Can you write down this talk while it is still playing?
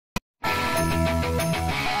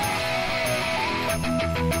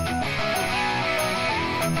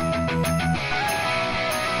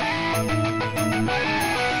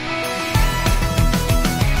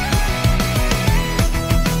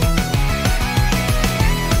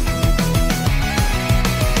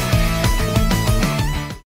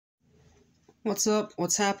What's up?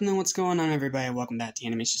 What's happening? What's going on, everybody? Welcome back to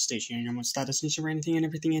Animation Station. Your number status for anything and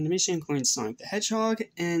everything animation, including Sonic the Hedgehog.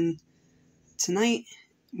 And tonight,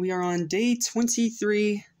 we are on day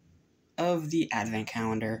 23 of the Advent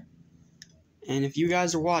Calendar. And if you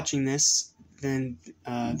guys are watching this, then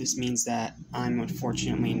this means that I'm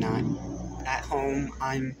unfortunately not at home.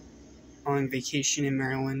 I'm on vacation in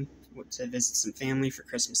Maryland to visit some family for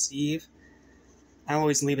Christmas Eve. I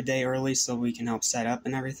always leave a day early so we can help set up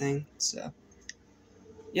and everything, so...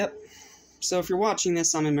 Yep. So if you're watching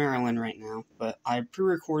this, I'm in Maryland right now, but I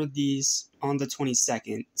pre-recorded these on the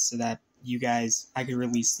 22nd so that I could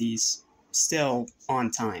release these still on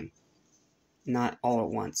time, not all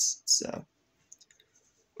at once. So,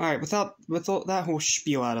 all right, with that whole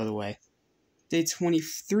spiel out of the way, day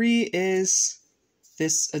 23 is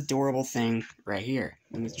this adorable thing right here.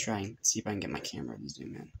 Let me try and see if I can get my camera to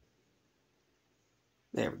zoom in.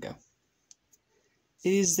 There we go.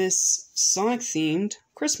 It is this Sonic-themed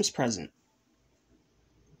Christmas present.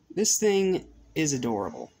 This thing is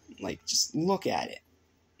adorable. Like, just look at it.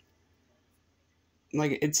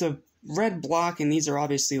 Like, it's a red block, and these are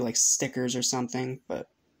obviously, like, stickers or something, but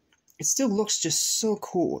it still looks just so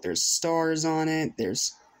cool. There's stars on it,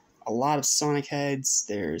 there's a lot of Sonic heads,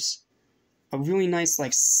 there's a really nice,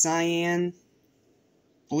 like, cyan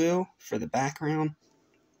blue for the background.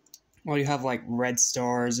 Well, you have, like, red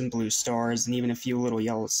stars and blue stars and even a few little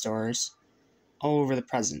yellow stars all over the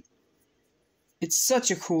present. It's such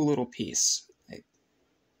a cool little piece. Like,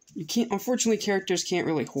 unfortunately, characters can't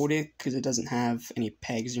really hold it because it doesn't have any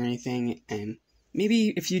pegs or anything, and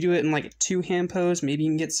maybe if you do it in, like, a two-hand pose, maybe you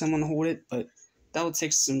can get someone to hold it, but that would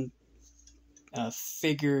take some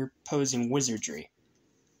figure posing wizardry.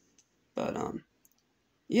 But,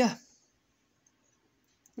 yeah.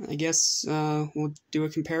 I guess we'll do a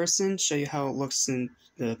comparison, show you how it looks in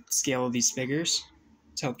the scale of these figures,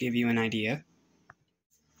 to help give you an idea.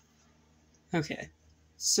 Okay,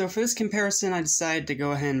 so for this comparison, I decided to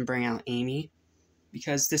go ahead and bring out Amy,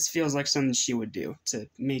 because this feels like something she would do, to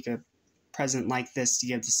make a present like this to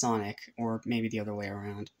give to Sonic, or maybe the other way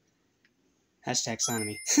around. Hashtag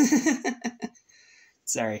Sonomy.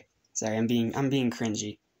 Sorry, I'm being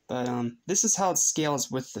cringy. But this is how it scales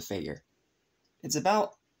with the figure. It's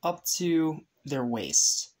about up to their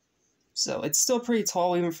waist. So it's still pretty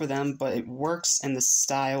tall even for them, but it works in the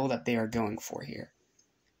style that they are going for here.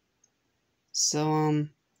 So,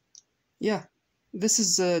 yeah. This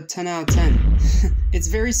is a 10 out of 10. It's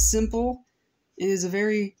very simple. It is a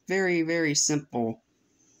very, very, very simple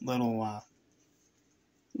little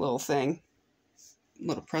thing.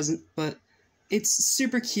 Little present, but it's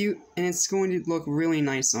super cute, and it's going to look really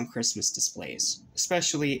nice on Christmas displays.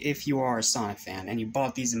 Especially if you are a Sonic fan, and you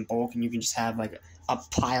bought these in bulk, and you can just have, like, a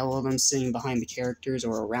pile of them sitting behind the characters,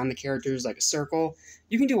 or around the characters, like a circle.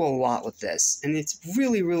 You can do a lot with this, and it's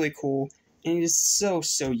really, really cool, and it is so,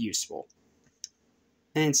 so useful.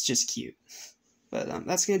 And it's just cute. But,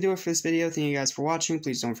 that's going to do it for this video. Thank you guys for watching.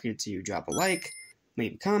 Please don't forget to drop a like,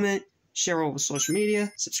 leave a comment, share all over social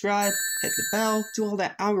media, subscribe, hit the bell, do all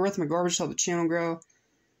that algorithmic garbage to help the channel grow.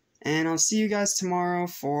 And I'll see you guys tomorrow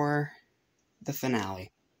for the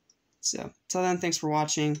finale. So, till then, thanks for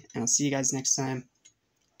watching, and I'll see you guys next time.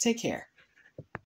 Take care.